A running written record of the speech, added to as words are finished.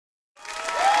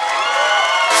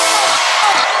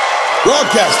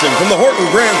Broadcasting from the Horton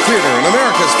Grand Theater in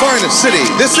America's finest city,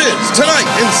 this is Tonight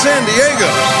in San Diego.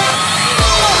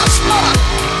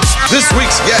 This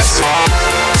week's guests,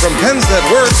 from Pens That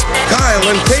Work, Kyle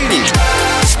and Katie.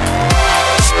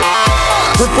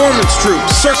 Performance troupe,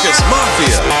 Circus,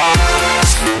 Mafia.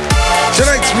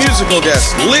 Tonight's musical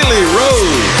guest, Lele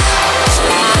Rose.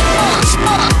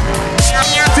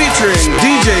 Featuring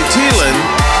DJ Thielen,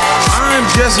 I'm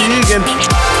Jesse Egan,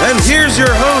 and here's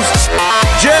your host,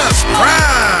 Jeff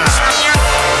Kraft.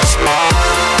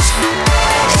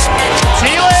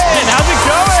 Thielen, how's it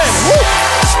going? Woo!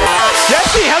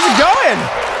 Jesse, how's it going?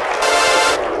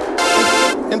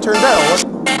 Intern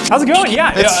Daryl, how's it going?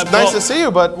 Yeah, it's nice to see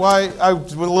you, but why? I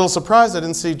was a little surprised I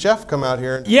didn't see Jeff come out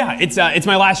here. Yeah, it's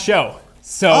my last show,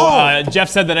 so Jeff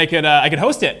said that I could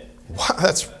host it. Wow,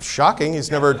 that's shocking. He's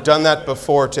never done that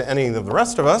before to any of the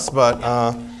rest of us, but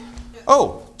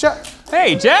oh, Jeff.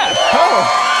 Hey, Jeff.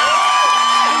 Oh.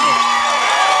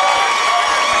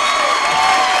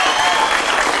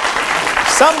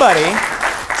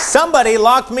 Somebody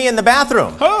locked me in the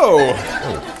bathroom. Oh.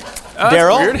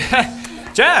 Daryl?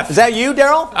 Jeff. Is that you,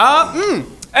 Daryl?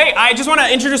 Hey, I just want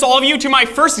to introduce all of you to my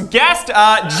first guest,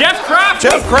 Jeff Kraft.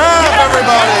 Jeff Kraft,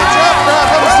 everybody. Jeff Kraft,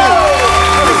 have a seat.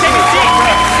 Take a seat.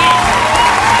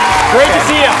 Great to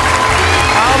see you.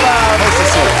 Nice to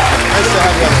see you. Nice to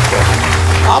have you on the show.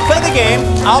 I'll play the game.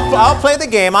 I'll play the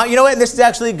game. You know what? This is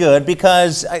actually good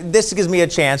because this gives me a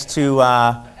chance to.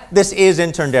 This is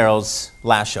Intern Daryl's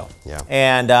last show. Yeah.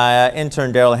 And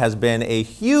Intern Daryl has been a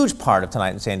huge part of Tonight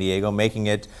in San Diego, making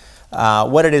it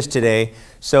what it is today.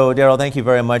 So, Daryl, thank you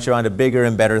very much. You're on to bigger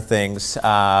and better things.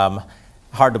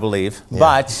 Hard to believe,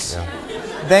 but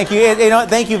thank you.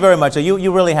 Thank you very much.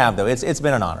 You really have, though. It's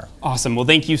been an honor. Awesome. Well,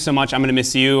 thank you so much. I'm going to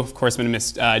miss you. Of course, I'm going to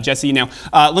miss Jesse. Now,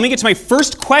 let me get to my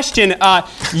first question.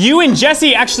 You and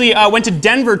Jesse actually went to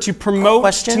Denver to promote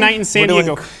Tonight in San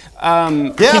Diego. Can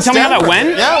you tell me how that went?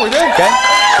 Yeah, we did. Okay.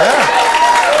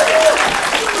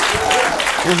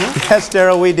 Yeah. Yes,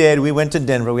 Daryl, we did. We went to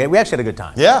Denver. We actually had a good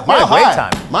time. Yeah, we had a great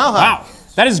time. Mile high. Wow,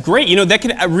 that is great. You know, that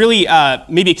could really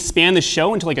maybe expand the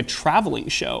show into like a traveling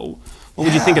show. What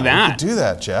would you think of that? We could do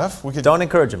that, Jeff. We could. Don't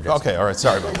encourage him, Jesse. Okay, all right.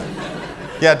 Sorry about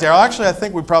that. Yeah, Daryl, actually, I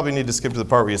think we probably need to skip to the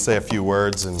part where you say a few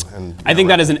words and I think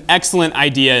that is an excellent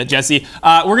idea, Jesse.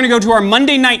 We're going to go to our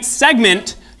Monday night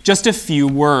segment, Just a Few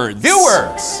Words. Few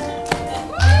words.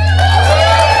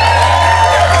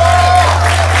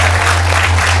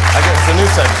 It's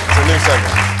a new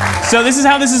segment. So this is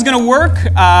how this is going to work.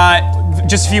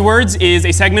 Just a Few Words is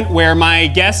a segment where my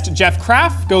guest, Jeff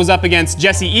Kraft, goes up against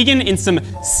Jesse Egan in some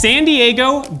San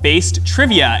Diego-based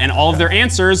trivia, and all of their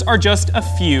answers are just a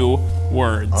few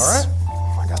words. All right.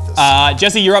 I got this.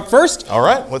 Jesse, you're up first. All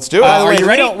right, let's do it. Are you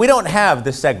ready? We don't have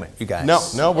this segment, you guys.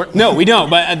 No, we don't,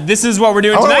 but this is what we're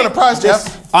doing tonight. I want to win a prize,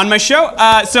 Jeff. On my show.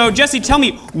 So, Jesse, tell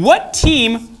me, what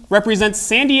team represents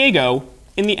San Diego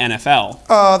in the NFL?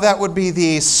 That would be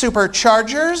the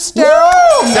Superchargers,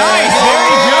 Daryl. Nice,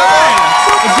 very good.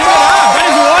 Give it up. That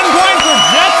is 1 point for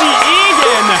Jesse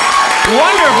Egan.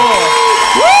 Wonderful.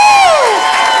 Woo!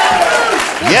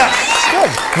 Yes.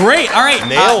 Good. Great. All right.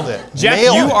 Nailed it. Jeff,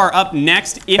 Nailed you it. are up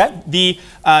next. If the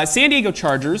San Diego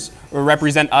Chargers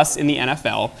represent us in the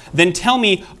NFL, then tell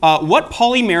me what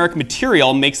polymeric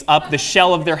material makes up the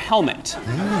shell of their helmet?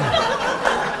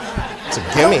 It's a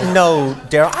gimme. No,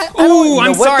 Daryl.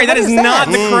 I'm sorry. That is not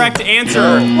the correct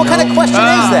answer. What kind of question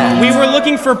is that? We were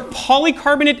looking for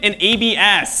polycarbonate and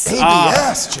ABS.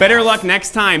 ABS. Better luck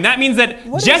next time. That means that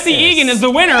What Jesse is this? Egan is the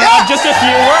winner of Just a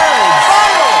Few Words.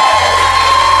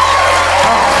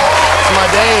 It's my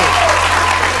day.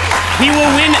 He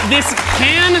will win this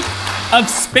can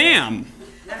of Spam.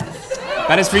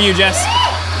 That is for you, Jess.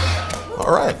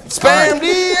 All right. Spam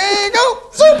Diego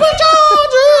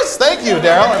Superchargers. Thank you,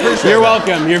 Daryl. I appreciate it. You're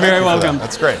welcome. You're very welcome.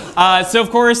 That's great. So,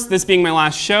 of course, this being my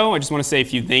last show, I just want to say a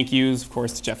few thank yous, of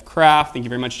course, to Jeff Kraft. Thank you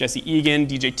very much, Jesse Egan,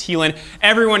 DJ Thielen,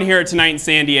 everyone here at Tonight in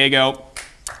San Diego,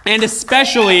 and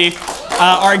especially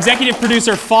our executive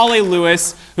producer, Fale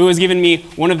Lewis, who has given me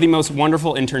one of the most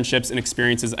wonderful internships and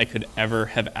experiences I could ever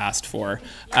have asked for.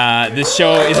 This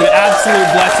show is an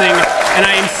absolute blessing, and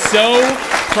I am so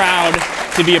proud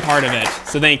to be a part of it.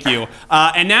 So thank you.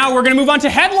 And now we're going to move on to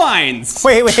headlines.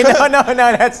 Wait, no,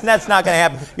 that's not going to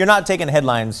happen. You're not taking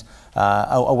headlines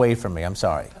away from me. I'm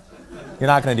sorry. You're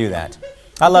not going to do that.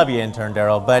 I love you, intern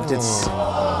Daryl, but it's...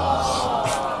 All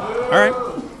right.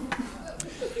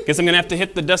 Guess I'm going to have to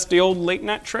hit the dusty old late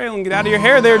night trail and get out of your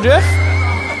hair there, Jeff.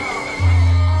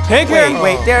 Take care.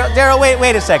 Wait, Daryl,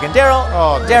 wait a second.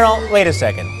 Daryl, wait a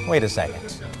second. Wait a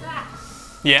second.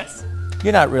 Yes?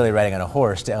 You're not really riding on a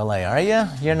horse to LA, are you?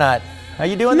 You're not. Are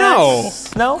you doing No.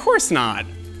 that? No? Of course not.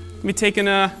 me taking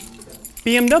a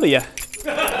BMW.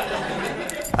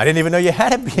 I didn't even know you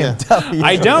had a BMW.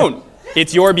 I don't.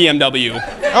 It's your BMW.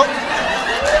 Oh.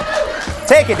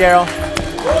 Take it, Daryl.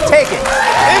 Take it.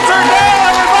 Intern Dale,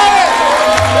 everybody!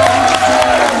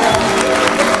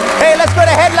 Hey, let's go to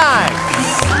headlines.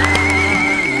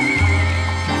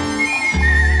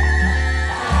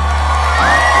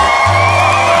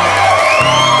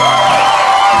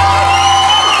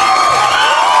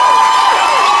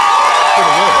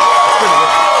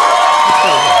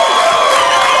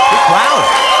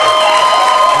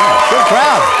 Good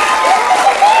crowd.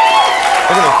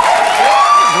 Look at me.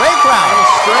 Great crowd.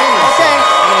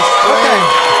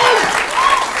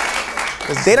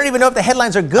 Okay. They don't even know if the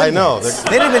headlines are good. I know.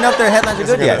 They don't even know if their headlines are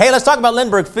good yet. Hey, let's talk about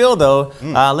Lindbergh Field, though.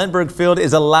 Lindbergh Field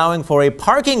is allowing for a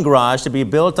parking garage to be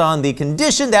built on the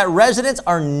condition that residents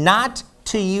are not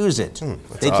to use it.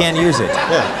 They can't use it.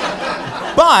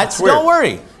 Yeah. But don't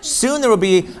worry. Soon there will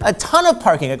be a ton of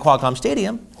parking at Qualcomm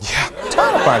Stadium. Yeah. A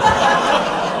ton of parking.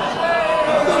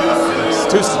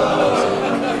 Too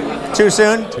soon. Too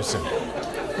soon? Too soon.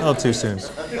 A little too soon.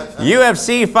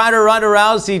 UFC fighter Ronda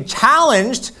Rousey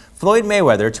challenged Floyd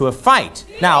Mayweather to a fight.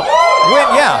 Now,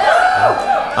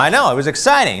 I know, it was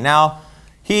exciting. Now,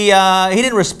 he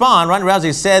didn't respond. Ronda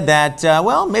Rousey said that,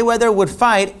 well, Mayweather would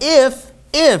fight if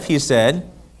he said,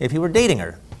 if he were dating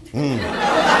her.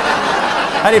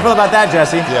 How do you feel about that,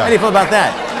 Jesse? Yeah. How do you feel about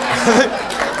that?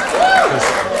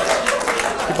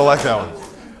 People like that one.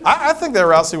 I think that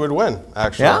Rousey would win,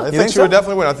 actually. Yeah? I You think think she would so?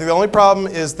 definitely win. I think the only problem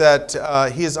is that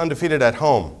he is undefeated at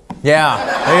home. Yeah,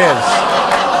 he is.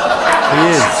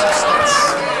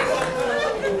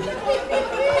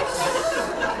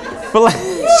 But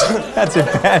that's a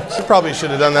bad. She probably should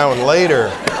have done that one later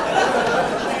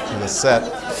in the set.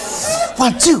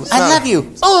 1, 2, I love you.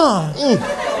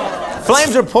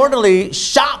 Flames reportedly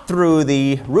shot through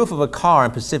the roof of a car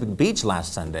in Pacific Beach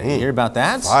last Sunday. You hear about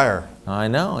that? Fire. I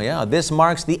know, yeah. This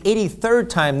marks the 83rd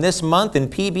time this month in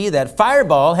PB that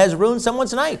Fireball has ruined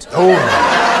someone's night. Oh.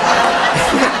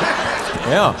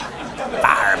 Yeah.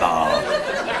 Fireball.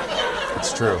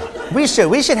 It's true. We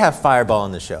should have Fireball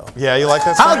on the show. Yeah, you like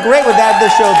that How song? great would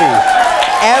this show be?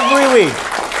 Every week.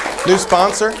 New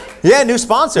sponsor? Yeah, new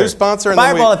sponsor. New sponsor. And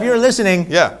then Fireball, if you're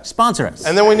listening, sponsor us.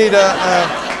 And then we need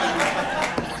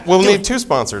we'll need 2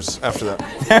 sponsors after that.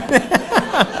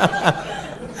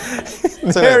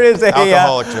 There is a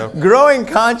alcoholic joke. growing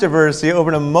controversy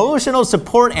over emotional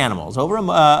support animals,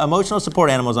 emotional support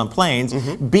animals on planes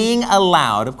being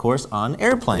allowed, of course, on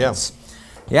airplanes.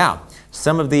 Yeah.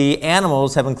 Some of the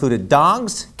animals have included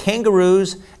dogs,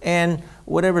 kangaroos, and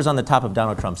whatever's on the top of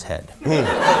Donald Trump's head.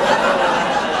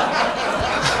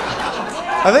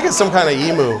 I think it's some kind of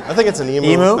emu. I think it's an emu.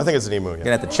 Emu? I think it's an emu, yeah.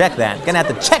 Gonna have to check that. Gonna have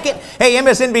to check it. Hey,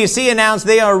 MSNBC announced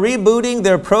they are rebooting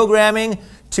their programming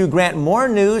to grant more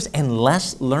news and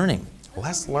less learning.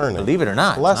 Less learning. Believe it or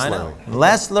not. Less I know. learning.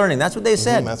 Less learning. That's what they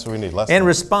said. That's what we need. Less In learning.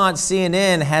 response,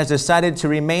 CNN has decided to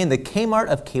remain the Kmart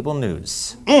of cable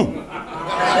news.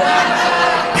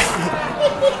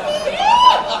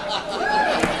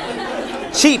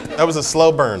 Cheap. That was a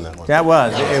slow burn, that one. That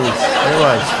was. It was.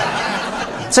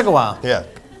 It took a while. Yeah.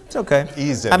 It's okay.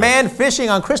 Eased A man fishing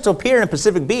on Crystal Pier in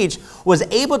Pacific Beach was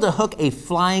able to hook a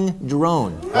flying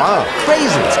drone. Wow. Crazy.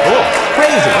 That's cool.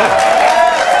 Crazy.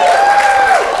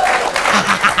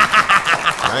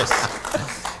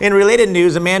 Nice. In related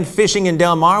news, a man fishing in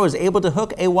Del Mar was able to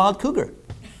hook a wild cougar.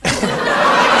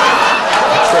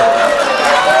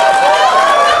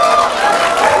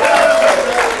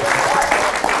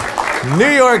 New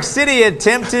York City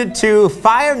attempted to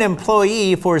fire an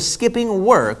employee for skipping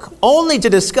work, only to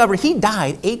discover he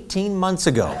died 18 months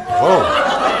ago.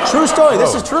 Whoa. True story.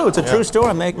 This is true. It's a true story.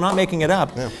 I'm not making it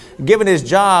up. Yeah. Given his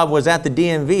job was at the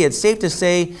DMV, it's safe to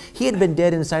say he had been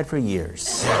dead inside for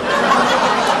years.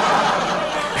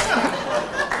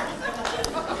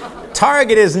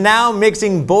 Target is now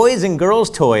mixing boys and girls'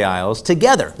 toy aisles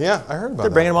together. Yeah, I heard about that.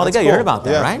 They're bringing them all That's together. You heard cool. about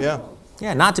that, right? Yeah.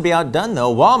 Yeah, not to be outdone,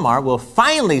 though, Walmart will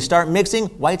finally start mixing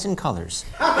whites and colors.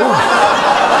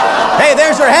 Hey,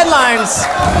 there's your headlines.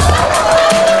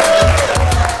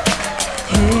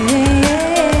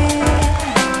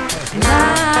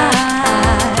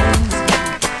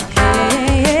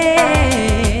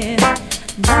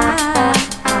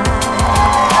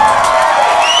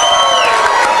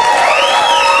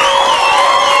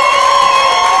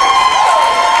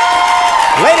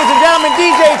 Ladies and gentlemen,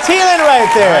 DJ Thielen right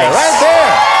there, Nice. right there.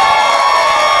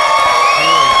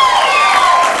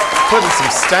 Putting some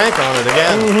stank on it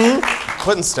again.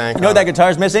 Putting stank You know on what that it.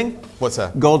 guitar's missing? What's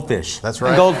that? Goldfish. That's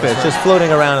right. Goldfish, just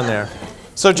floating around in there.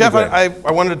 So Jeff, I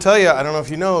wanted to tell you, I don't know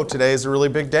if you know, today is a really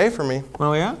big day for me.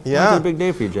 Oh yeah? Yeah. What's a big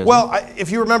day for you, Jesse? Well,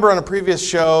 if you remember on a previous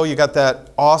show, you got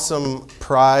that awesome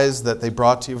prize that they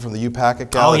brought to you from the U-Packet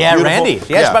Gala. Oh yeah, Randy.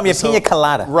 She brought me a pina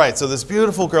colada. Right, so this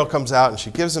beautiful girl comes out and she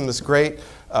gives him this great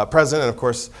present, and of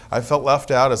course, I felt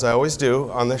left out, as I always do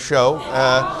on this show.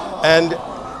 And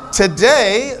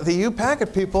today, the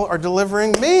U-Packet people are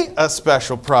delivering me a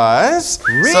special prize.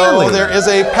 Really? So there is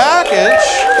a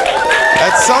package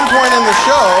at some point in the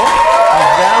show.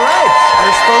 Is that right?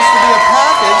 There's supposed to be a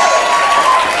package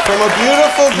from a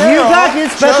beautiful girl.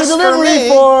 U-Packet special just delivery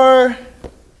for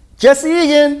Jesse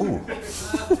Egan.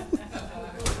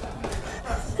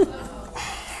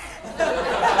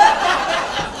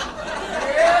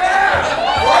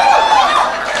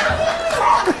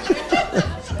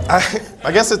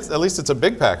 I guess at least it's a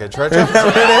big package, right, Jeff?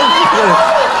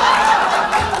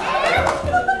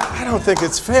 I don't think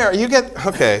it's fair. You get,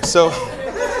 okay, so,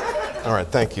 all right,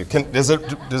 thank you. Does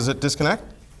it disconnect?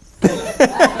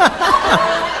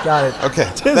 Got it. Okay,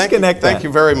 Disconnect thank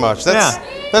you very much.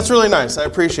 That's really nice. I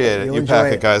appreciate it,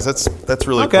 U-Packet guys. That's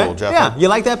really cool, Jeff. Yeah, you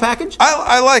like that package?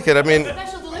 I like it. I mean,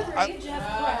 Special delivery,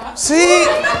 Jeff. see?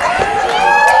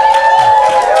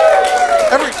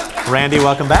 Randy,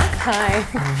 welcome back. Hi.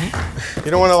 You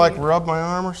don't want to like rub my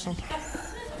arm or something?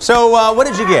 So what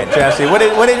did you get, Jesse? What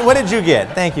did you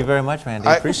get? Thank you very much, Randy.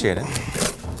 Appreciate it.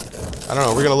 I don't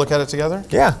know. We're going to look at it together?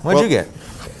 Yeah, what did you get?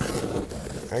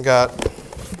 I got,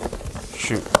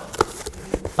 shoot.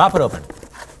 Pop it open.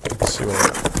 Let's see what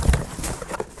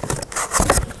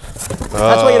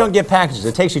That's why you don't get packages.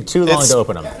 It takes you too long to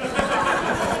open them.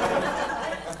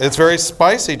 It's very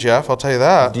spicy, Jeff, I'll tell you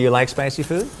that. Do you like spicy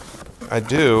food? I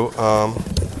do.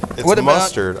 It's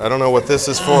mustard. I don't know what this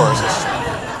is for.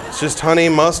 It's just honey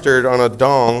mustard on a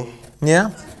dong.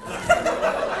 Yeah.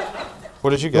 What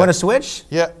did you get? You want to switch?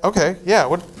 Yeah, okay. Yeah,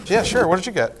 yeah, sure. What did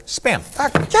you get? Spam.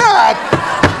 God!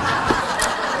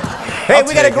 Hey,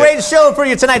 we got a great show for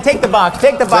you tonight. Take the box.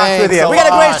 Take the box Thanks with you. a We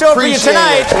got a great lot. show for you Appreciate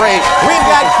tonight. it. Great. We've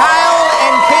got Kyle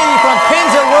and Katie from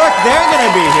Pins at Work. They're going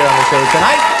to be here on the show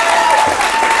tonight.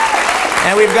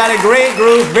 And we've got a great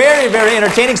group, very, very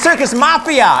entertaining. Circus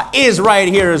Mafia is right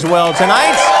here as well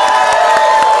tonight.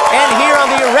 And here on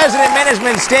the resident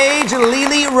management stage,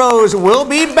 Lele Rose will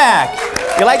be back.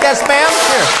 You like that, Spam?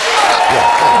 Sure. Yeah.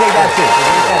 I take that too.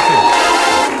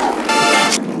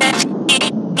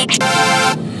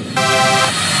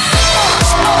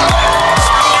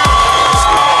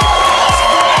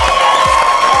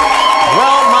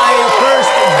 Well, my first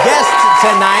guest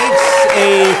tonight,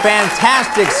 a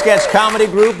fantastic sketch comedy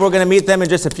group. We're going to meet them in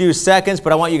just a few seconds,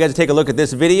 but I want you guys to take a look at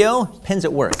this video. Pins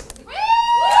at Work.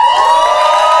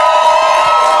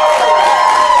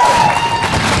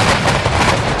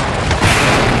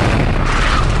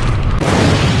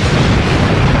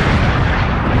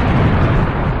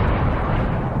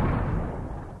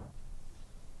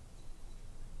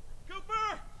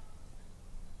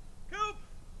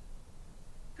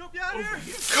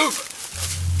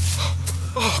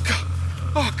 Oh, God.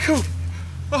 Oh, Coop.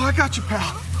 Oh, I got you,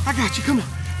 pal. I got you. Come on.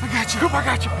 I got you. Coop, I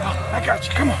got you, pal. I got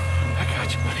you. Come on. I got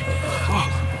you, buddy.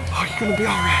 Oh, you're going to be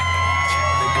all right.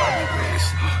 They got me, Grace.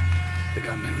 They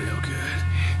got me real good.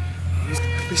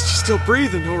 At least you're still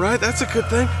breathing, all right? That's a good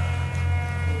thing.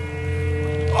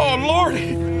 Oh,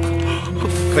 Lordy.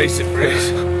 Face it, Grace.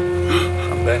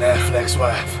 I'm Ben Affleck's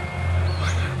wife.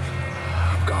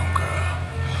 I'm gone, girl.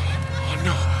 Oh,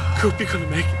 no. Coop, you're going to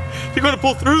make it. You're going to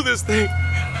pull through this thing.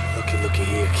 Looky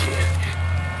here, kid.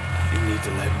 You need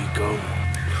to let me go.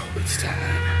 It's time.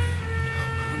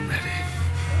 I'm ready.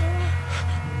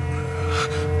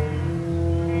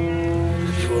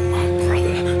 You are my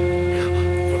brother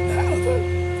from that other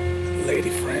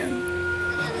lady friend.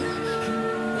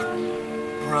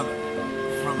 Brother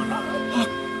from another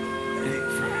lady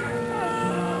friend.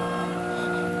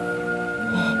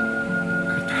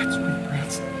 Could that's me,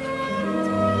 Prince.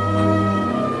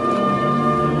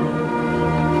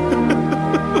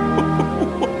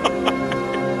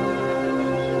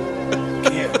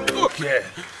 Yeah.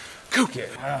 Coop.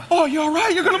 Oh, you all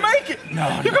right? You're going to make it. No.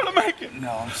 You're going to make it.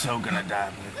 No, I'm so gonna die,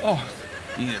 man. Oh.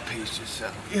 You need to pace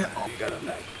yourself. Yeah. Oh, you gotta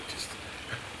just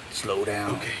slow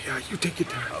down. Okay, yeah, you take your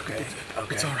time. Okay.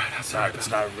 It's all right. It's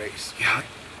not a race. Yeah.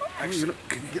 Actually,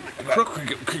 Get the I got crook.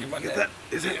 cricket my neck.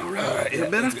 Is that all right? All right, Is yeah,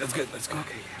 it better? That's good. Let's go.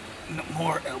 Okay. No,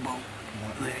 more elbow.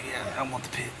 Yeah, I want the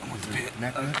pit.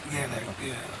 Neck? Yeah,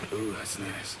 yeah. Ooh, that's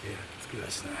nice. Yeah, that's good.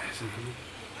 That's nice.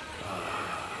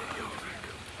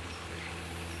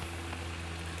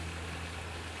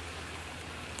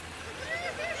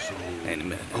 In a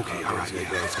minute. Okay, all right.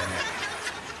 That's good.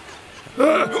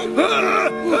 Yeah.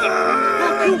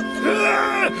 Kid.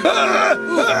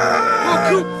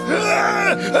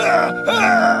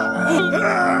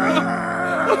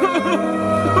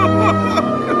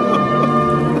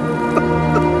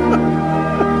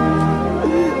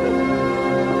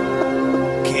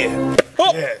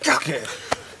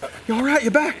 You all right?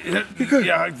 You back? You good?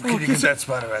 Yeah, can you get that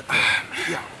spider right there?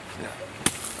 Yeah.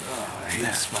 I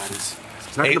hate spiders.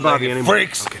 It's not gonna bother you anymore.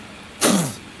 Freaks. Okay.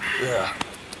 Yeah.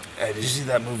 Hey, did you see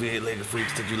that movie, Eight-Legged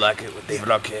Freaks? Did you like it with David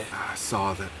Arquette? I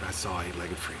saw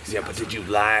Eight-Legged Freaks. Yeah, but did you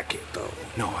like it, though?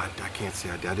 No, I can't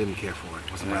say I didn't care for it.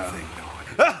 It wasn't my thing. No.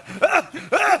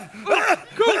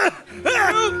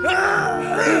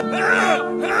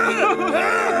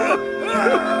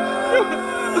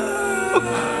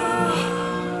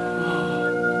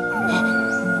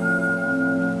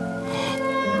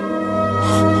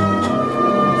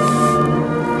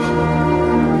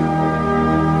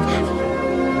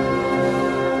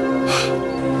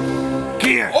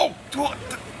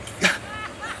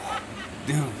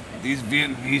 Dude, these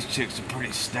Vietnamese chicks are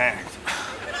pretty stacked.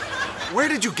 Where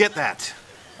did you get that?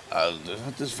 I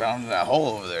just found that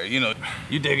hole over there. You know,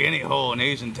 you dig any hole in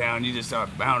Asian town, you just are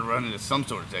bound to run into some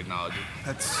sort of technology.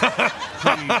 That's pretty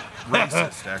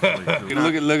racist, actually.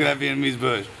 Look at that Vietnamese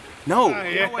bush. No,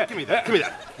 you know what? Give me that. Give me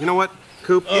that. You know what,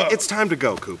 Coop? It's time to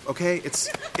go, Coop. Okay? It's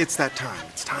that time.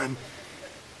 It's time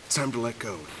to let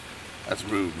go. That's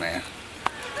rude, man.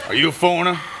 Are you a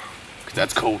foreigner? 'Cause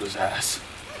that's cold as ice.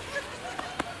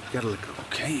 You gotta let go.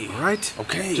 Okay. All right?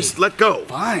 Okay. Just let go.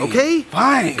 Fine. Okay?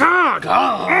 Fine. God.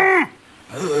 God.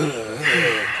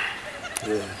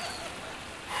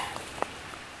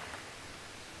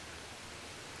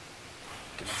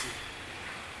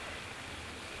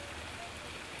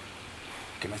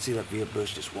 Can I see that Viet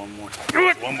bush just one more time? Do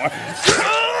it. One more.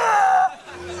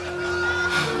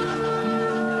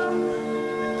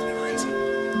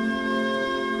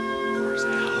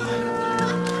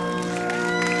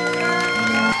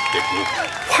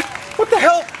 What the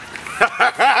hell?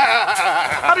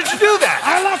 How did you do that?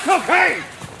 I love cocaine.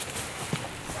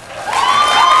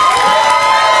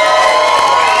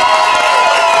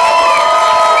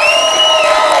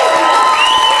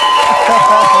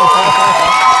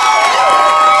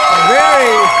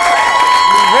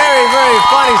 Very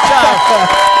funny stuff.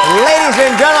 Ladies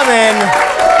and gentlemen,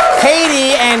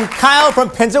 Katie and Kyle from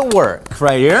Pins at Work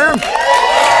right here.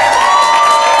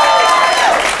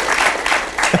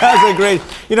 That was a great.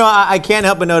 You know, I can't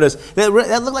help but notice that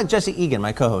looked like Jesse Egan,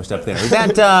 my co-host up there. Is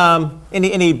that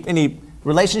any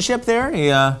relationship there? Any,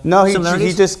 No, he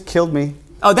similarities? just killed me.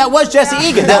 Oh, that was Jesse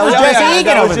Egan. That was Jesse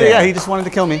Egan over there. Yeah, he just wanted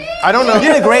to kill me. I don't know. You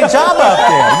did a great job up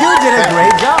there. You did a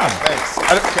great job. Thanks.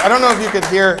 I don't know if you could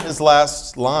hear his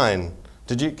last line.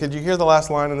 Could you hear the last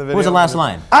line in the video? What was the last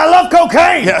line? I love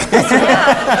cocaine!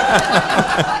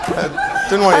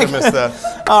 Didn't want you to miss that.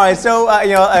 All right, so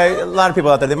you know, a lot of people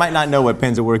out there, they might not know what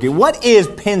Pins at Work is. What is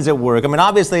Pins at Work? I mean,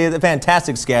 obviously, a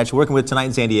fantastic sketch working with Tonight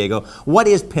in San Diego. What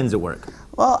is Pins at Work?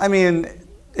 Well, I mean,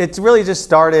 it's really just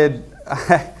started.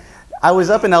 I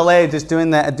was up in LA just doing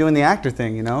the actor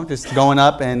thing, you know, just going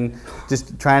up and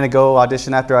just trying to go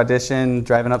audition after audition,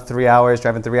 driving up 3 hours,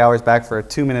 driving 3 hours back for a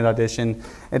 2-minute audition.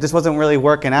 It just wasn't really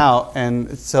working out,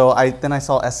 and so then I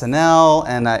saw SNL,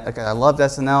 and I loved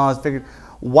SNL. I figured,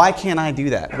 why can't I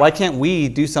do that? Why can't we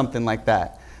do something like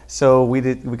that? So we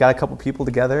got a couple people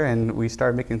together, and we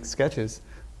started making sketches.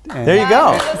 And There you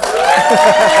go.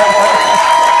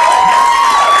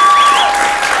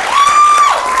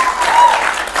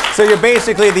 So you're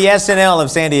basically the SNL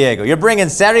of San Diego. You're bringing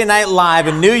Saturday Night Live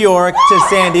in New York to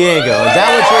San Diego. Is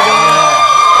that what you're doing?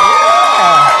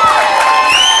 Yeah.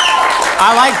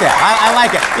 I like that. I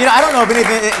like it. You know, I don't know if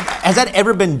anything, has that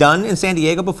ever been done in San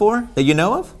Diego before that you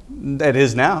know of? it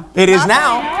is now. It is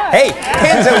now. Hey,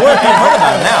 Pins at Work, you've heard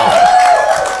about it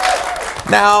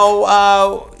now.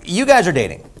 Now, you guys are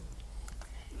dating.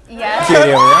 Yes.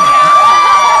 Katie over there.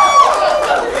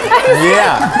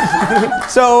 Yeah.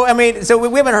 So I mean, so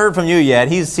we haven't heard from you yet.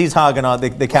 He's hogging on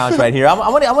the couch right here. I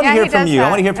want to Yeah, hear he from does you. I that.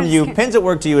 want to hear from I'm you. just Pins at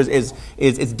Work to you is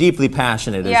deeply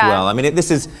passionate as Yeah. well. I mean, is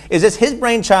this his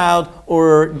brainchild,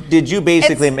 or did you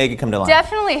basically It's make it come to life?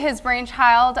 Definitely his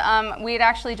brainchild. We had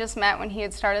actually just met when he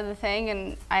had started the thing,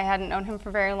 and I hadn't known him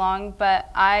for very long, but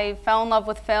I fell in love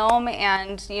with film,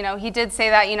 and you know, he did say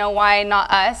that, you know, why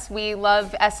not us? We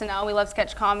love SNL, we love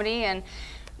sketch comedy, and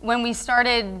when we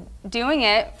started doing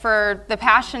it for the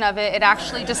passion of it, it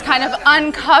actually just kind of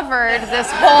uncovered this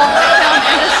whole film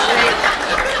industry.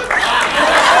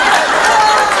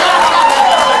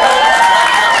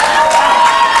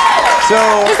 So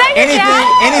Is that your dad?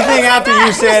 anything after you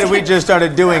said we just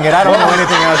started doing it, I don't know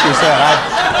anything else you said.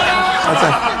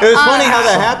 It was funny how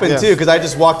that happened too, because I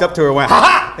just walked up to her and went, "Ha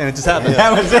ha!" and it just happened.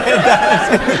 That was it.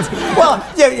 Well,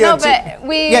 No, but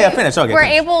finish. Okay, we're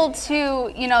finish. able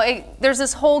to, there's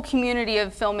this whole community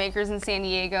of filmmakers in San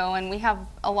Diego, and we have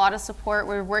a lot of support.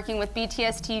 We're working with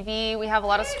BTS TV. We have a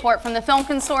lot of support from the Film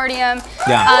Consortium.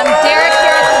 Yeah. Derek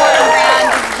here at the Gordon Brand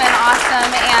has been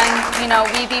awesome,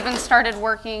 and we've even started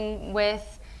working with,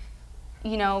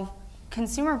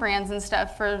 consumer brands and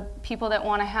stuff for people that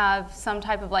want to have some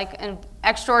type of like an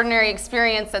extraordinary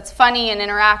experience that's funny and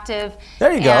interactive.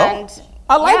 There you go.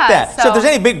 I like that. So if there's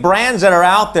any big brands that are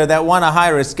out there that want to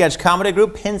hire a sketch comedy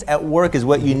group, Pins at Work is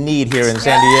what you need here in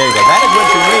San Diego. That is what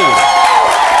you need.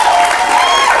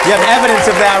 You have evidence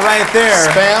of that right there.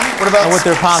 Spam? What about what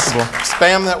they're possible?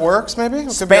 Spam that works, maybe?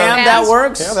 Spam that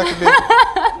works? Yeah, that could be.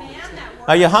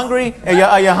 Are you hungry?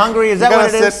 Are you hungry? Is that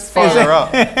what it is? Sit farther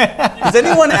up. Does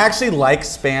anyone actually like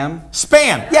Spam?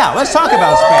 Spam. Yeah, let's talk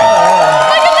about Spam.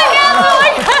 Look at the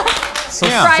camera. So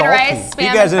Fried salty. rice. Spam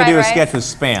You guys and got to do a fried sketch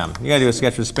rice. with Spam. You got to do a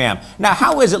sketch with Spam. Now,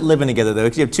 how is it living together though?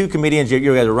 'Cause you have two comedians. You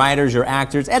guys are writers. You're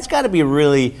actors. That's got to be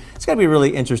really. It's got to be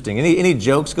really interesting. Any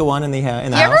jokes go on in the You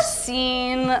house? ever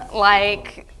seen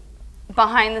like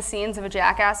behind the scenes of a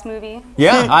Jackass movie?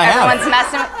 Yeah, I have. Everyone's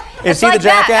messing with. Is It's he like the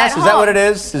Jackass? at Is that what home.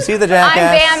 it is? Is he the I'm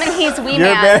Jackass? Bam and he's Wee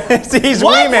You're Man. Bam. He's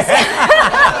Wee Man.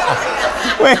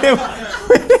 Wait.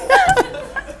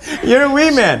 You're a Wee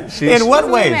Man. In what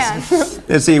Wee ways? Man.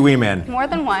 Is he Wee Man? More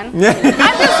than one. Yeah.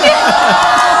 I'm just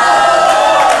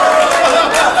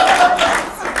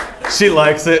kidding. She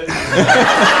likes it.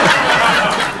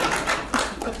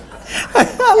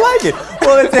 I like it.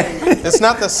 Well, It's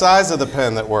not the size of the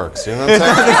pen that works. You know what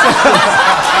I'm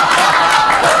saying?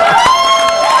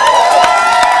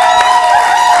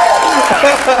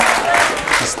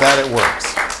 Just that it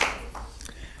works.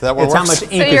 That what it's how works?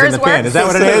 much ink is in the pen. Is that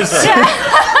what it is? Yeah.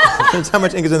 It's how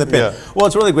much ink is in the pen. Yeah. Well,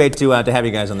 it's really great to have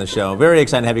you guys on the show. Very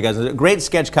excited to have you guys. A great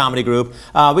sketch comedy group.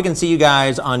 We can see you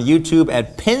guys on YouTube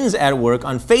at Pins at Work,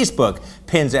 on Facebook,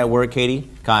 Pins at Work. Katie,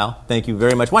 Kyle, thank you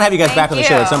very much. Want to have you guys Thank back on the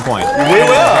show you. at some point. We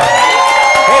will.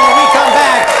 Hey, when we come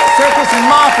back, Circus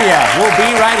Mafia will be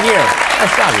right here.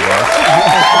 Nice job, you guys.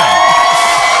 Nice job.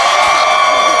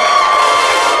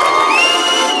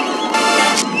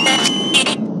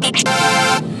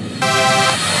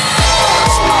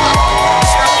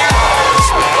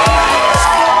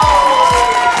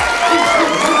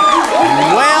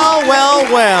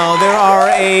 Well, there are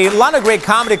a lot of great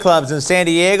comedy clubs in San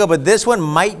Diego, but this one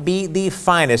might be the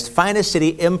finest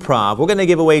City Improv. We're going to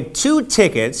give away 2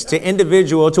 tickets to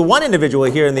one individual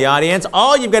here in the audience.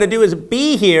 All you've got to do is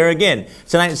be here. Again,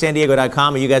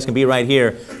 tonightsinsandiego.com, and you guys can be right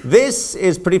here. This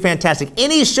is pretty fantastic.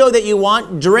 Any show that you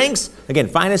want, drinks, again,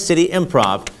 City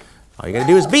Improv. All you got to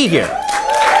do is be here.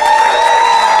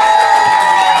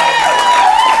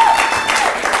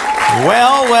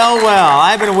 Well,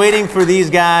 I've been waiting for these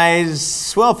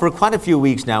guys, well, for quite a few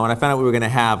weeks now when I found out we were going to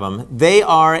have them. They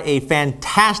are a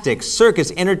fantastic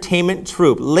circus entertainment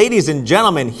troupe. Ladies and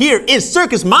gentlemen, here is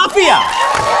Circus Mafia!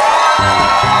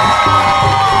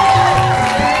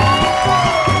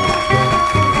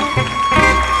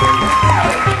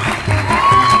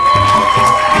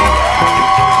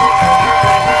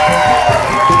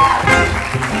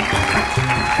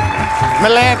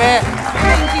 Lele.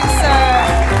 Thank you, sir.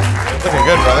 Looking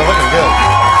good, brother. Looking good.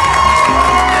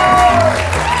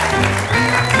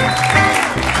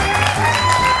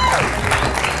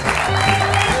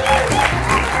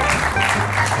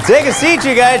 Take a seat,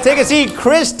 you guys. Take a seat.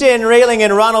 Kristen Railing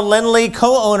and Ronald Lindley,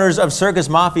 co-owners of Circus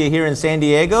Mafia here in San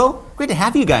Diego. Great to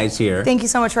have you guys here. Thank you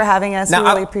so much for having us. Now, we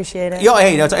really appreciate it.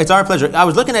 Hey, it's our pleasure. I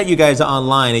was looking at you guys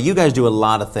online, and you guys do a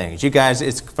lot of things. You guys,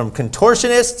 it's from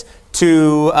contortionists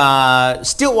to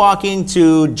stilt walking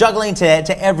to juggling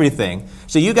to everything.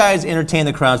 So you guys entertain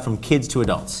the crowds from kids to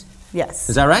adults. Yes.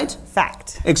 Is that right?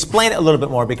 Fact. Explain it a little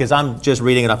bit more because I'm just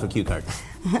reading it off a cue card.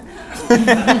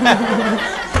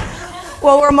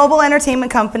 Well, we're a mobile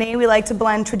entertainment company. We like to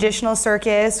blend traditional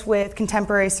circus with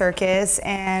contemporary circus,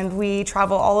 and we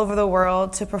travel all over the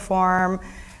world to perform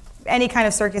any kind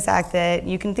of circus act that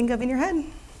you can think of in your head.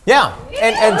 Yeah,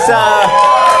 and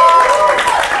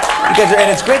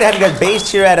it's great to have you guys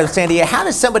based here out of San Diego. How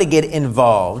does somebody get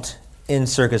involved in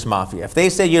Circus Mafia? If they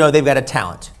say, they've got a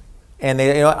talent, and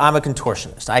they, I'm a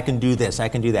contortionist, I can do this, I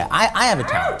can do that. I have a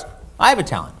talent. I have a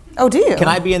talent. Oh, do you? Can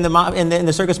I be in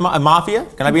the Circus Mafia?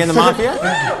 Can I be in the Mafia?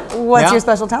 What's Yeah? your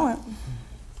special talent?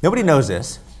 Nobody knows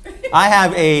this. I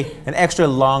have an extra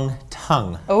long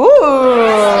tongue. Ooh.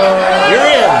 You're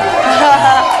in.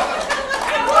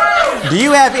 Do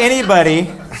you have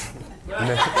anybody?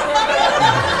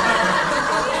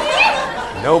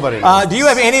 Nobody knows. Do you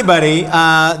have anybody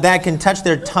that can touch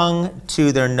their tongue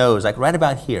to their nose, like right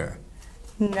about here?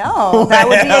 No, that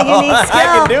would be a unique skill. I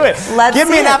can do it. Let's Give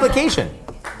me see an it. application.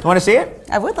 You want to see it?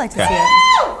 I would like to Okay. see it.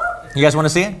 You guys want to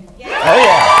see it? Oh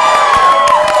yeah.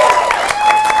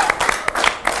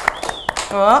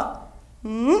 Oh.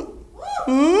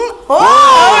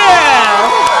 Oh, yeah!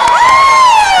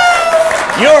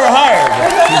 You're hired.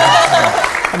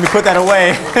 Let me put that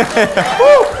away.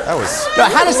 That was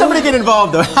How does somebody get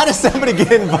involved, though? How does somebody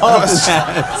get involved in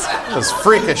that? that was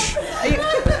freakish.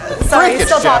 Sorry, Freakish,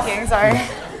 still Jeff. talking. Sorry.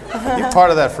 You're part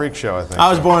of that freak show, I think. I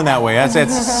was born that way. I was born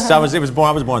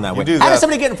that way. do How does that.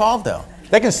 somebody get involved, though?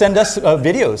 They can send us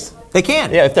videos. They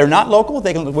can. Yeah, if they're not local,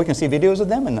 we can see videos of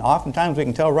them, and oftentimes we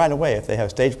can tell right away if they have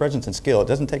stage presence and skill. It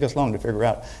doesn't take us long to figure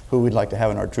out who we'd like to have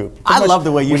in our troupe. I love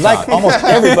the way you We talk. like almost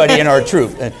everybody in our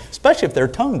troupe, and especially if they're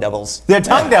tongue devils. They're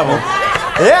tongue devil.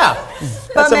 Yeah.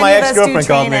 That's what many my of us do ex-girlfriend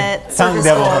called train me. at Tongue circus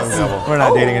devil. schools. We're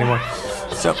not dating anymore.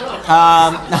 So,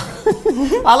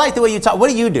 I like the way you talk. What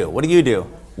do you do? What do you do?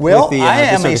 Well, with the, I the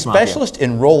am a Circus Mafia? specialist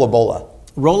in rollabola.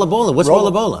 Rollabola. What's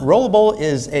rollabola? Rollabola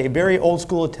is a very old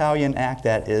school Italian act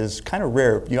that is kind of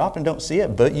rare. You often don't see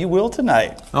it, but you will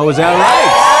tonight. Oh, is that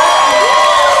right?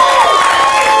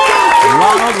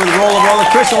 Ronald with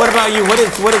rollabola. Kristen, what about you? What is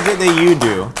it that you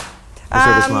do? The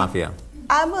Circus Mafia.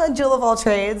 I'm a Jill of all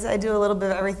trades. I do a little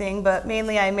bit of everything, but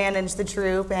mainly I manage the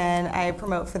troupe and I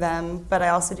promote for them. But I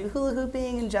also do hula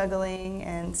hooping and juggling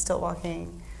and stilt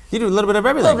walking. You do a little bit of A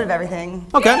everything. little bit of everything.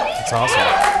 Okay. That's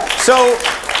awesome. So,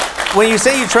 when you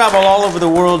say you travel all over the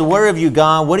world, where have you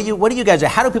gone? What do you guys?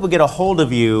 How do people get a hold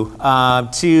of you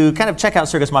to kind of check out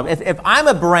Circus Mafia? If I'm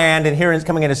a brand and here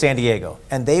coming into San Diego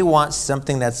and they want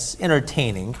something that's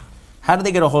entertaining, how do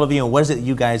they get a hold of you, and what is it that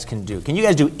you guys can do? Can you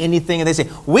guys do anything? And they say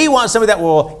we want somebody that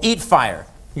will eat fire.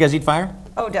 You guys eat fire?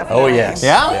 Oh, definitely. Oh, yes.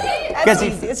 Yeah. That's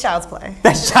easy. It's child's play.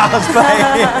 That's child's play.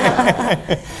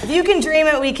 If you can dream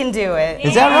it, we can do it.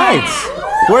 Is that right?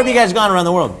 Where have you guys gone around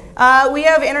the world? We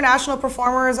have international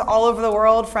performers all over the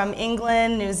world, from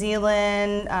England, New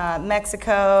Zealand,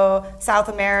 Mexico, South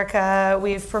America.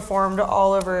 We've performed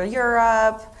all over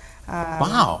Europe.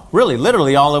 Wow, really,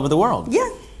 literally all over the world. Yeah.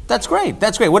 That's great.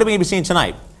 That's great. What are we going to be seeing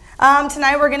tonight?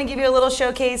 Tonight we're going to give you a little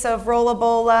showcase of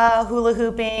rollabola, hula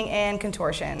hooping, and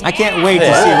contortion. I can't wait to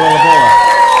see rollabola.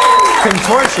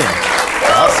 Contortion.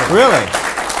 Awesome. Really?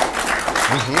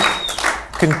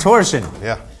 Contortion.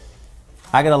 Yeah.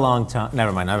 I got a long tongue.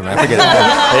 Never mind. Forget it.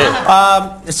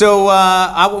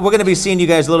 We're going to be seeing you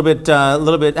guys a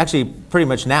little bit, actually pretty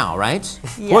much now, right?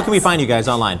 Yes. Where can we find you guys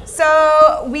online?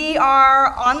 So we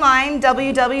are online,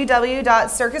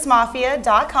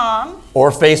 www.circusmafia.com.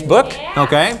 Or Facebook,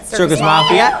 Okay. Circus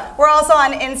Mafia. We're also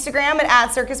on Instagram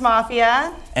at Circus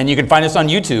Mafia. and you can find us on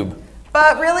YouTube.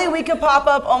 But really, we could pop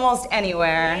up almost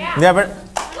anywhere. Never.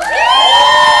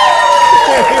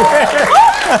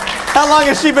 How long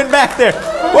has she been back there?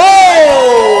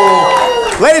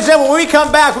 Whoa! Ladies and gentlemen, when we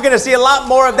come back, we're going to see a lot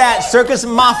more of that Circus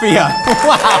Mafia.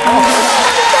 Wow.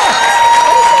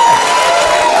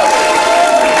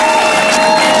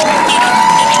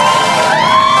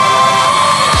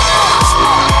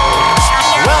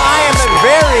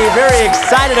 Very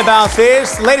excited about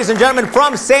this. Ladies and gentlemen,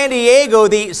 from San Diego,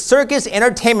 the Circus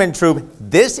Entertainment Troupe,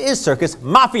 this is Circus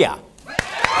Mafia.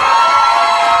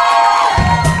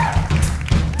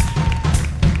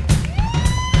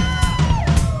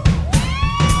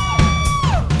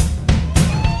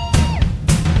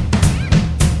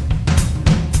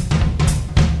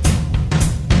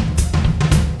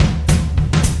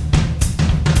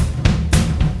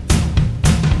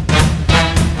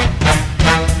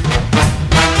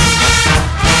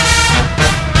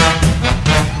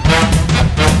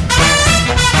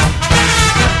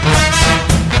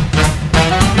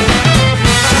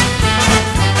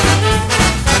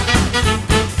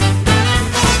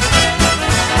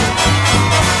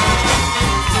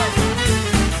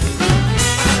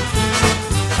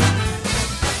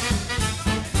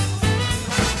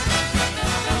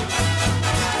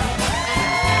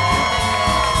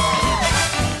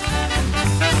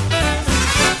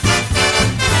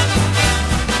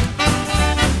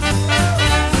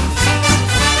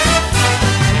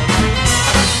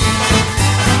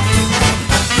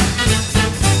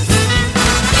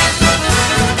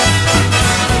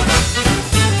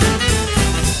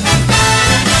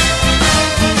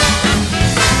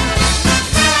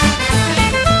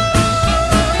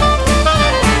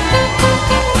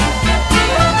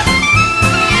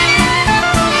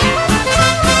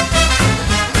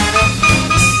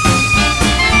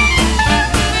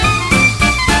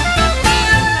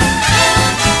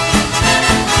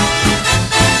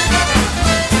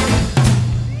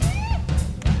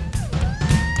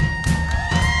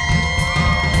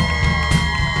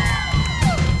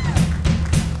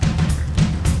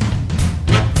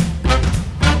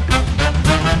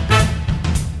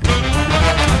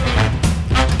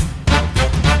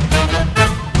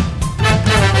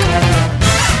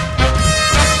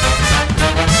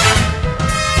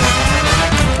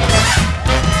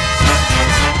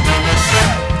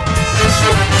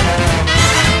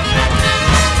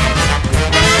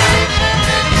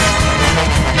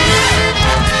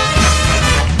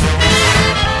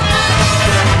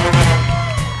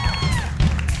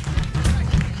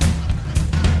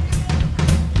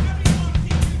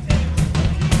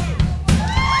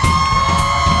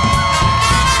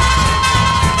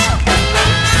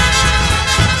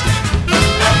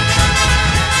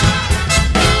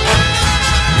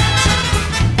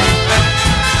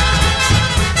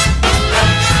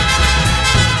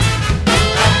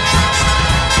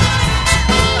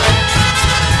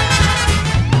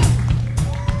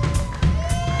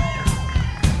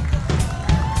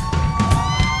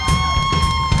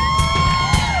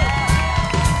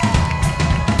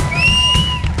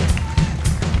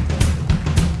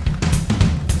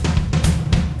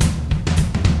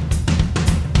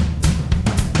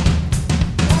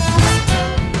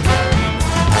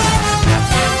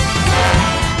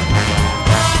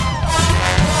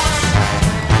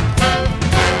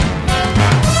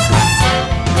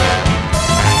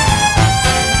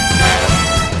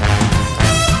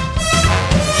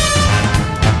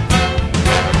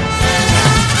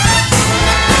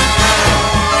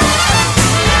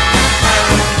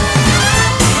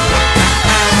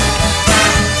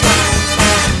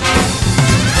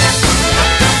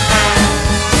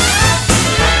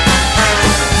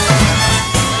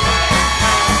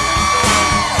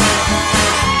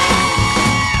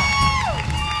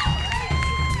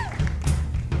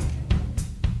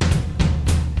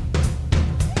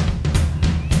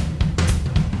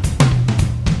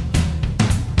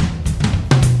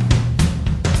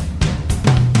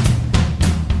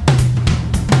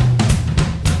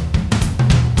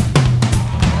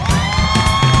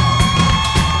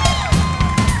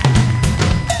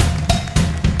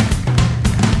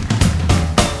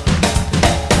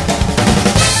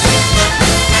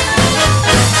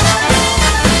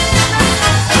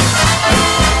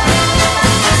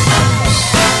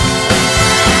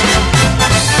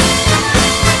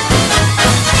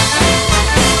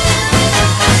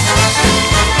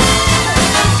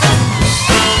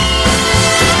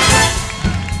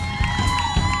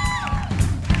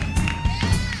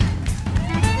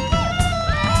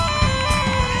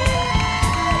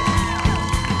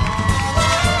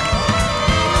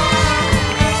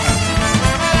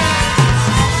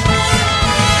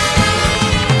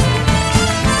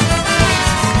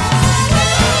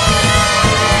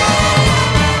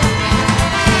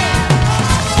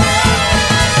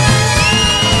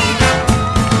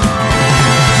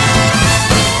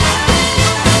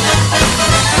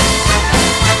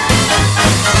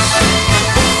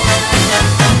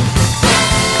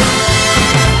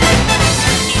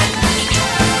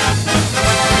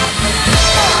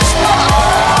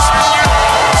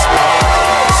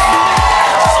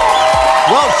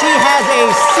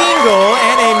 single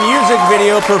and a music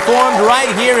video performed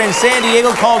right here in San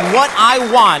Diego called What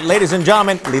I Want. Ladies and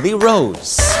gentlemen, Lele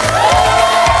Rose.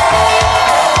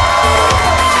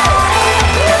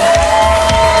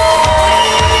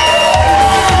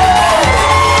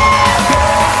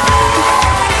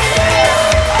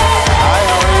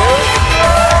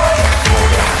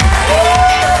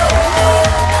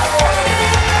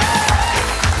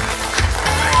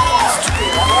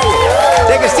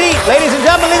 Take a seat, ladies and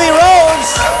gentlemen, Lele Rose.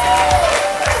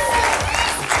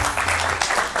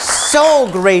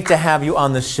 So great to have you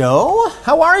on the show.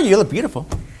 How are you? You look beautiful.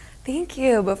 Thank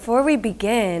you. Before we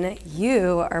begin,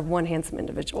 you are one handsome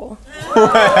individual.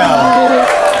 Well.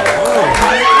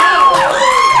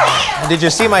 Did you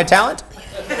see my talent?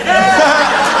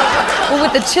 Well,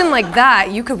 with a chin like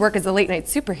that, you could work as a late night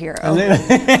superhero.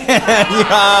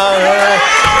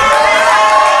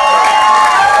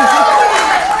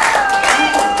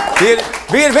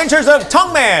 The Adventures of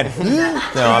Tongue Man.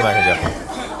 No, I'm not gonna do it.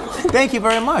 Thank you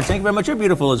very much. Thank you very much. You're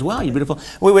beautiful as well. You're beautiful.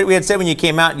 We had said when you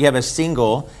came out, you have a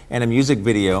single and a music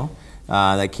video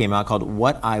that came out called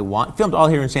What I Want, filmed all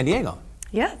here in San Diego.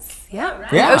 Yes, yeah.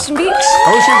 Yeah. Ocean Beach.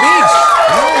 Ocean Beach.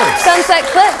 Nice. Sunset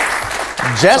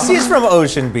Cliffs. Jesse's from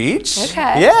Ocean Beach.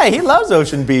 Okay. Yeah, he loves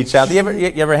Ocean Beach out there.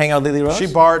 You ever hang out with Lele Rose? She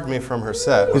barred me from her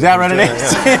set. Is that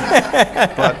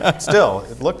right? But still,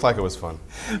 it looked like it was fun.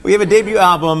 We have a debut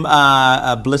album,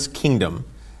 Bliss Kingdom,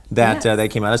 that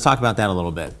came out. Let's talk about that a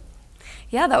little bit.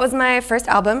 Yeah, that was my first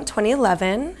album,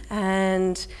 2011,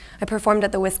 and I performed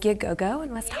at the Whiskey A Go-Go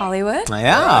in West Hollywood.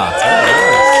 Yeah.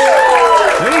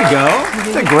 There you go.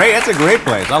 That's a great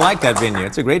place. I like that venue.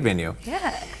 It's a great venue.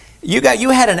 Yeah. You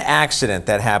had an accident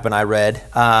that happened. I read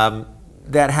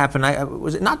that happened.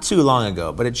 Was it not too long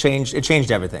ago? But it changed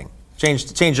everything.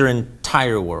 Changed your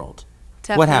entire world.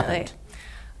 Definitely. What happened?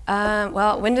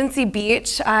 Well, Windansea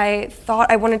Beach, I thought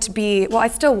I wanted to be, well, I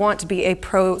still want to be a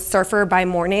pro surfer by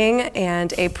morning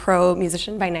and a pro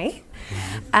musician by night.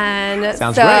 And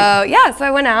Sounds so, great. yeah, so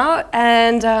I went out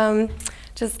and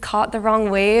just caught the wrong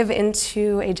wave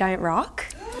into a giant rock.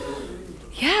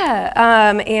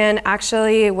 Yeah, and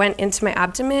actually went into my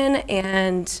abdomen,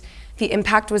 and the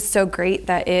impact was so great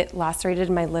that it lacerated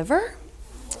my liver.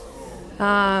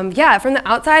 Yeah, from the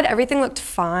outside, everything looked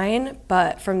fine,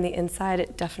 but from the inside,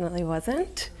 it definitely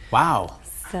wasn't. Wow.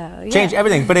 So, yeah. Changed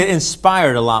everything, but it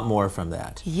inspired a lot more from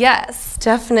that. Yes,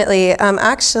 definitely.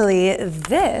 Actually,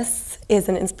 this is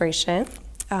an inspiration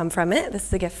from it. This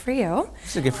is a gift for you. This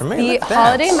is a gift for me. The Look at that.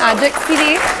 Holiday Magic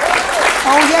CD.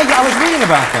 Oh yeah, I was reading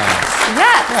about that.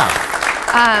 Yes.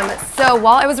 Yeah. So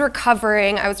while I was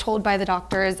recovering, I was told by the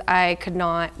doctors I could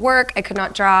not work, I could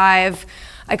not drive,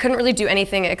 I couldn't really do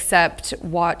anything except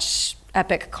watch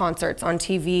epic concerts on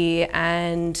TV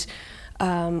and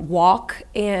walk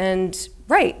and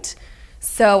write.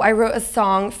 So I wrote a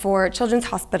song for children's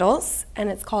hospitals, and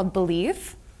it's called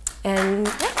Believe. And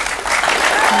yeah.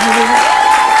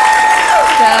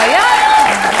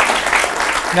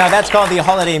 Now that's called the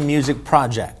Holiday Music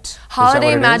Project.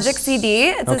 Holiday Magic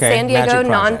CD. It's a San Diego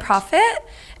nonprofit,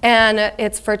 and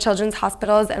it's for children's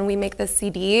hospitals. And we make this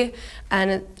CD,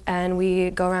 and we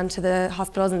go around to the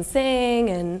hospitals and sing,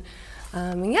 and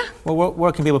yeah. Well,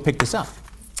 where can people pick this up?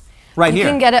 Right here. You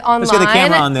can get it online. Let's get the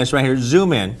camera on this right here.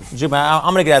 Zoom in. Zoom out.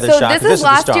 I'm gonna get out of the shot. So this is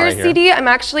last year's right CD. I'm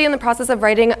actually in the process of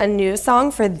writing a new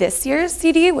song for this year's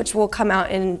CD, which will come out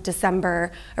in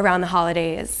December around the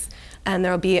holidays. And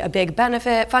there will be a big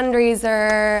benefit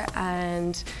fundraiser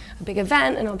and a big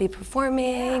event, and I'll be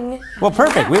performing. Well,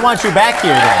 perfect. We want you back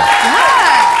here then.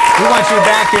 Yeah. We want you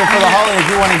back here for the holidays.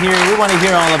 We want to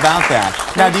hear all about that.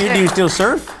 Now, do you still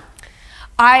surf?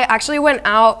 I actually went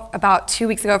out about 2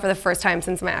 weeks ago for the first time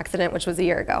since my accident, which was a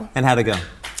year ago. And how'd it go?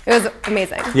 It was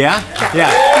amazing. Yeah? Yeah.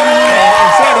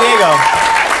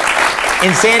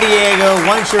 In San Diego,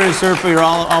 once you're a surfer, you're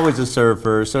always a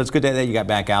surfer. So it's good that you got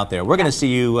back out there. We're going to see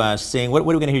you sing. What are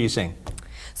we going to hear you sing?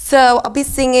 So I'll be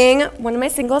singing one of my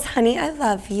singles, Honey, I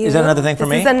Love You. Is that another thing for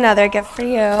me? This is another gift for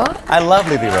you. I love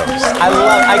Lele Rose.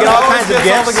 I get all kinds of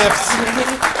gifts. All the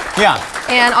gifts. Yeah.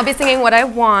 And I'll be singing What I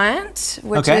Want,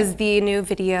 which is the new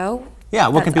video. Yeah,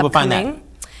 where can people find that?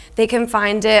 They can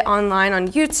find it online on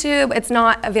YouTube. It's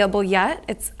not available yet.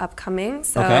 It's upcoming.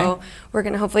 So we're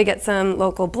going to hopefully get some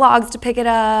local blogs to pick it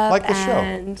up. Like the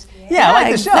show. Yeah,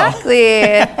 like the show. Exactly.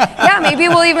 Yeah, maybe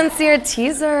we'll even see a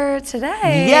teaser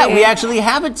today. Yeah, we actually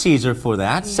have a teaser for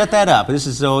that. Set that up. This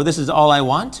is All I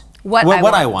Want? What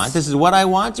I Want. This is What I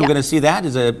Want. So we're going to see that.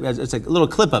 It's a little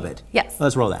clip of it. Yes.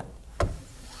 Let's roll that.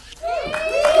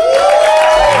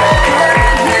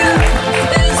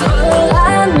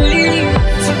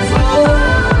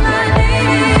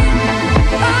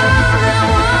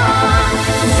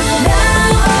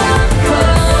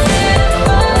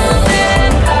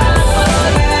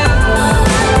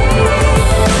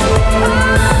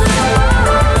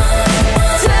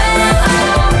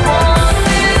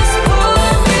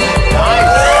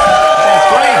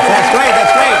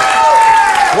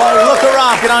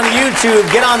 get on YouTube,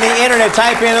 get on the internet,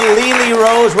 type in Lele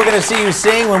Rose. We're going to see you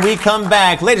sing when we come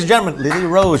back. Ladies and gentlemen, Lele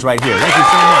Rose right here. Thank you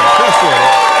so much. Appreciate it.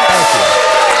 Thank you.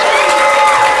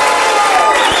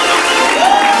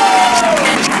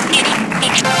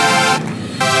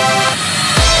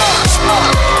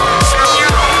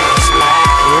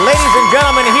 Ladies and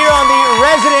gentlemen, here on the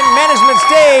resident management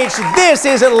stage, this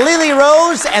is Lele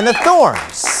Rose and the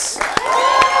Thorns.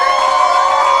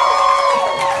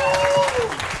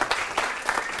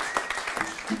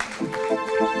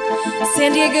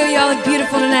 San Diego, y'all look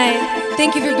beautiful tonight.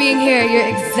 Thank you for being here. You're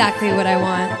exactly what I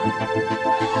want.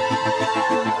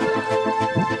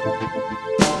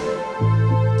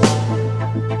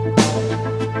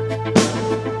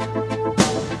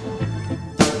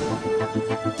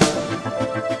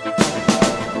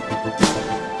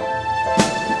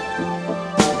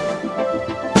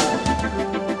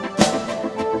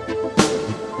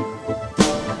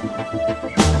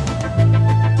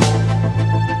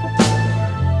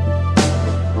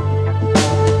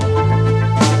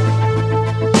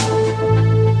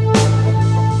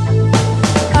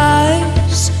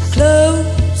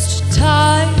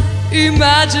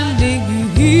 Imagining you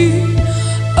here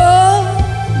all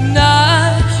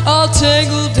night, all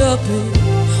tangled up in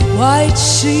white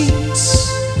sheets,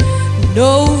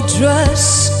 no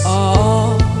dress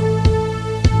on.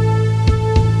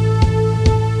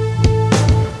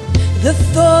 The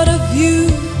thought of you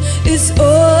is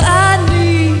all I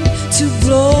need to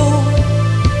blow.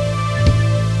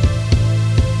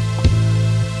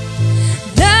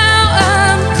 Now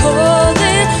I'm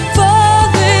calling,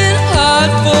 falling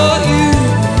hard for you.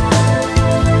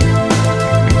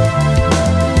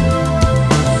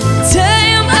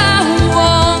 Damn, I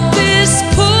want this,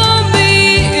 pull me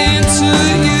into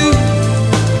you.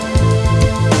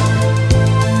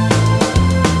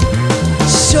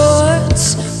 Short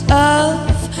of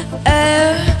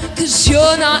air, 'cause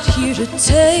you're not here to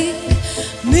take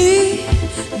me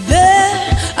there.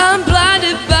 I'm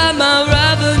blinded by my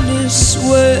ravenous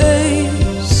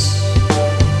ways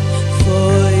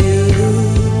for you.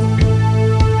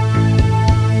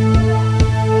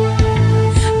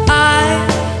 I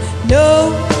know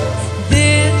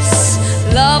this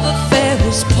love affair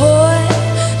is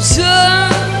poisonous.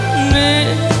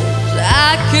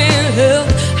 I can't help,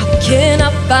 how can I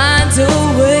find a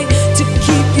way to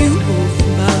keep you off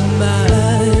my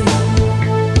mind?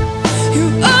 You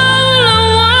all I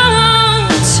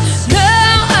want.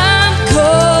 Now I'm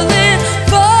calling,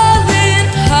 falling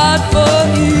hard for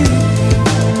you.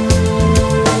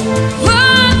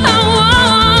 What I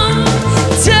want,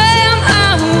 damn, I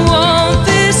want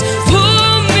this,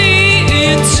 pull me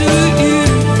into you.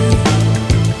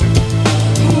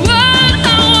 What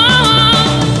I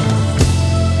want.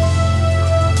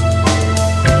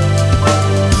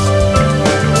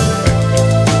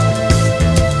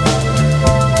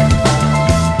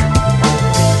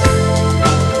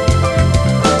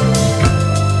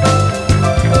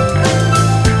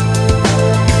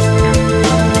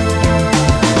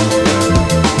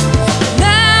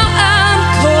 Now I'm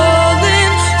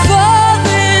calling,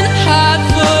 falling hard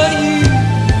for you.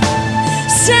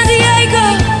 San Diego,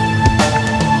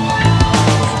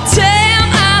 damn,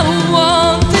 I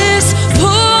want this,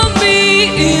 pull me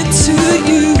into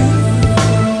you.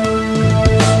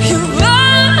 You're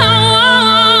all I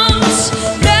want.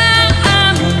 Now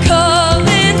I'm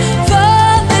calling,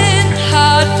 falling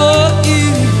hard for you.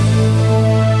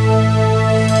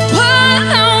 What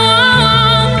I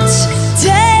want,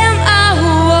 damn, I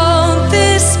want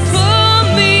this, pull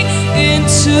me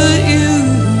into you.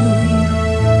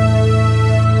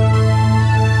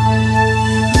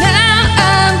 Now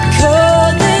I'm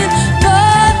calling,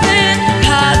 falling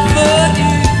hard for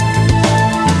you.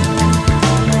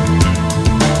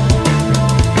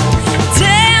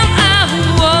 Damn, I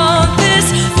want this,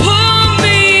 pull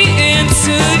me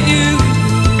into you.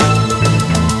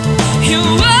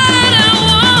 You're what I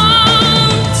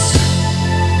want.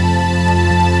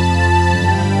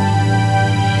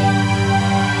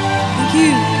 Thank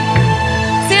you.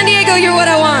 San Diego, you're what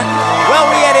I want. Well,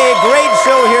 we had a great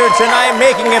show here tonight,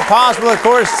 making it possible, of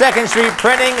course, 2nd Street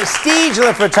Printing,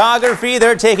 Stiegler Photography.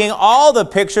 They're taking all the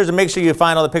pictures, and make sure you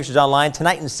find all the pictures online,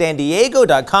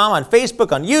 tonightinsandiego.com, on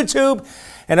Facebook, on YouTube.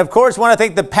 And of course, want to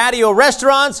thank the Patio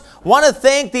Restaurants. Want to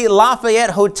thank the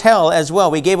Lafayette Hotel as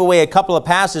well. We gave away a couple of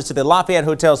passes to the Lafayette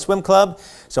Hotel Swim Club.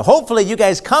 So hopefully you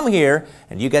guys come here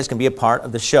and you guys can be a part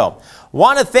of the show.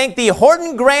 Want to thank the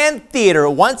Horton Grand Theater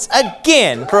once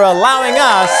again for allowing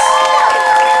us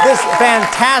this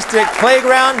fantastic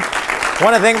playground.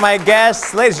 Want to thank my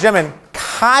guests, ladies and gentlemen,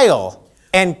 Kyle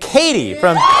and Katie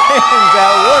from Pins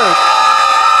at Work.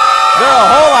 They're a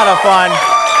whole lot of fun.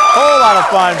 Whole lot of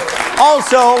fun.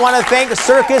 Also, want to thank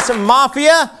Circus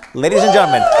Mafia. Ladies and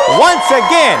gentlemen, once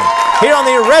again, here on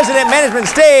the resident management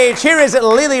stage, here is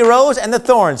Lele Rose and the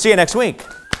Thorns. See you next week.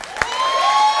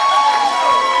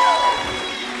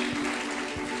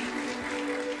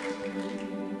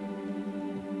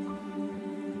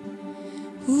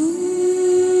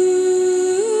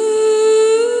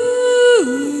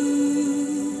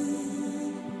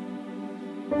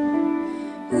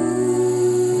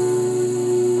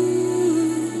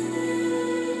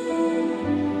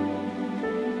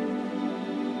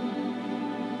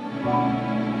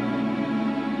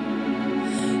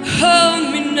 Hold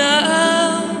me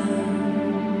now,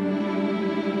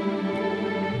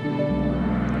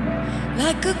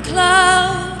 like a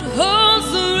cloud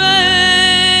holds the rain.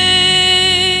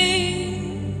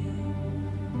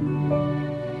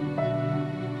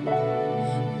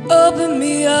 Open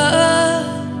me up,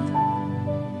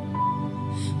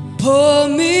 pour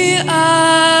me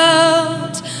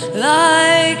out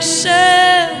like champagne.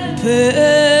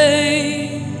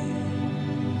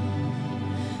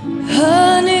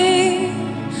 Honey,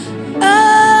 I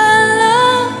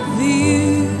love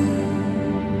you.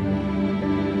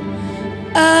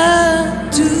 I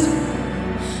do.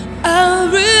 I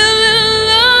really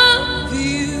love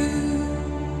you.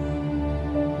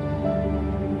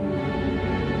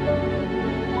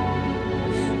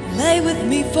 Lay with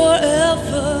me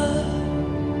forever.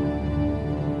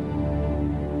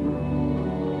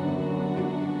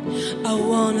 I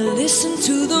wanna listen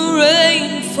to the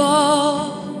rain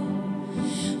fall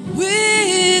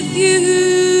with you.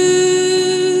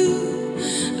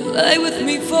 Lay with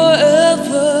me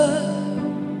forever.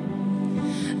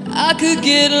 I could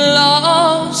get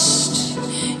lost